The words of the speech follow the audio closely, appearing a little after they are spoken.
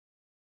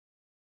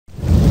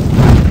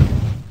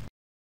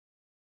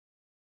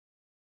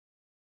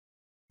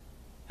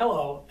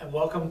Hello and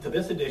welcome to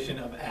this edition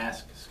of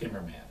Ask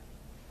Skimmer Man.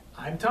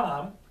 I'm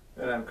Tom.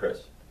 And I'm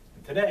Chris.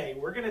 And today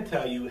we're going to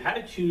tell you how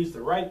to choose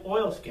the right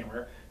oil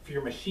skimmer for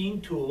your machine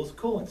tool's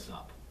coolant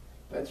sump.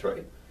 That's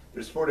right.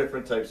 There's 4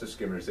 different types of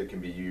skimmers that can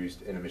be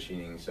used in a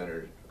machining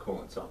centered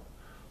coolant sump.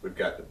 We've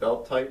got the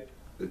belt type,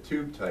 the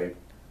tube type,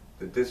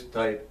 the disc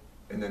type,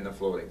 and then the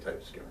floating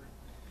type skimmer.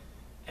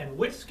 And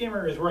which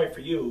skimmer is right for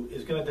you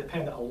is going to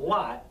depend a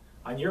lot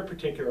on your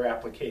particular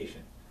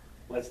application.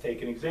 Let's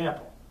take an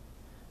example.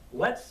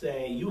 Let's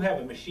say you have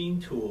a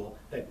machine tool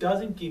that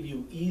doesn't give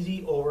you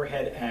easy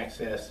overhead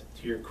access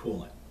to your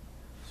coolant.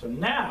 So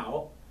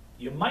now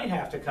you might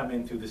have to come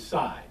in through the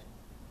side,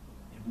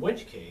 in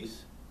which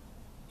case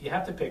you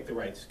have to pick the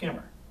right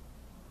skimmer.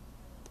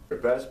 Your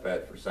best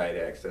bet for side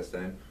access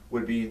then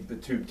would be the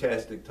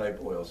tube-tastic type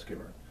oil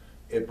skimmer.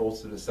 It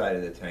bolts to the side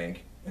of the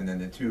tank, and then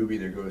the tube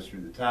either goes through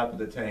the top of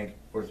the tank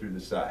or through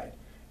the side.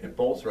 It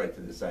bolts right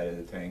to the side of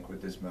the tank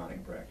with this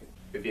mounting bracket.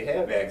 If you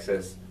have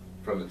access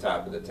from the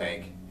top of the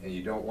tank and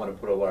you don't want to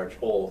put a large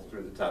hole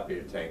through the top of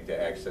your tank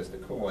to access the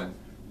coolant,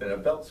 then a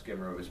belt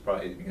skimmer is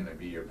probably going to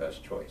be your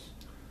best choice.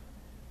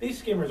 These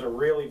skimmers are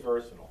really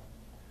versatile.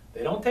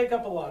 They don't take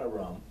up a lot of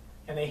room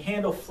and they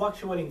handle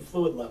fluctuating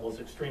fluid levels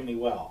extremely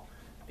well.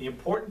 The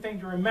important thing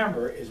to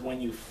remember is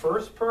when you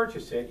first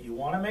purchase it, you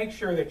want to make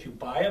sure that you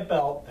buy a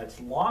belt that's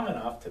long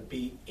enough to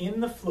be in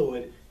the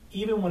fluid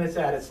even when it's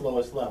at its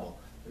lowest level.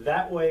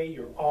 That way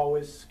you're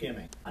always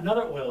skimming.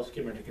 Another oil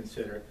skimmer to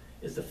consider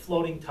is the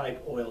floating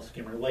type oil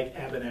skimmer like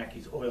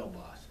Abanaki's Oil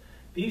Boss.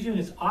 These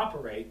units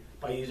operate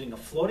by using a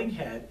floating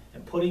head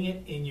and putting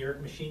it in your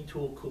machine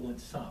tool coolant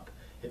sump.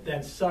 It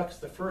then sucks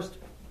the first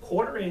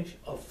quarter inch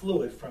of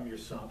fluid from your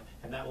sump,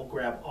 and that will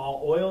grab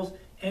all oils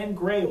and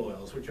gray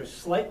oils, which are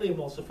slightly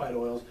emulsified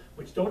oils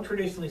which don't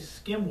traditionally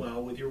skim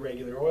well with your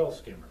regular oil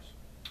skimmers.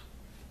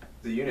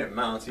 The unit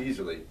mounts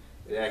easily.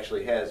 It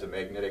actually has a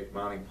magnetic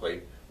mounting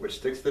plate which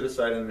sticks to the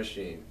side of the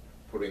machine,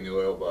 putting the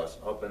oil bus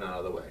up and out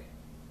of the way.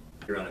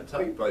 If you're on a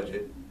tight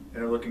budget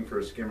and are looking for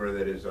a skimmer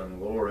that is on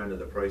the lower end of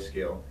the price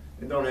scale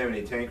and don't have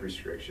any tank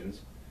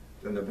restrictions,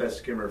 then the best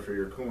skimmer for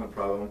your coolant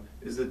problem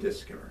is the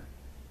disc skimmer.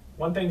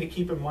 One thing to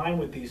keep in mind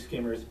with these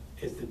skimmers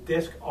is the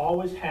disc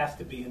always has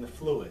to be in the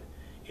fluid.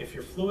 If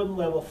your fluid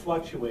level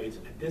fluctuates,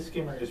 a disc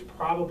skimmer is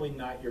probably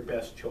not your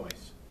best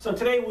choice. So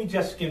today we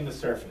just skimmed the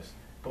surface,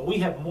 but we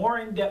have more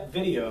in-depth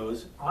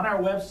videos on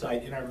our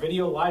website in our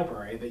video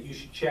library that you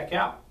should check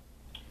out.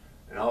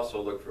 And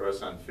also look for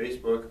us on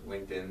Facebook,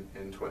 LinkedIn,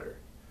 and Twitter.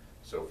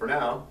 So for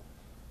now,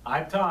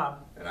 I'm Tom.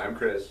 and I'm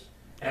Chris.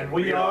 And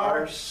we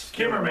are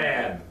Skimmer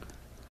Man.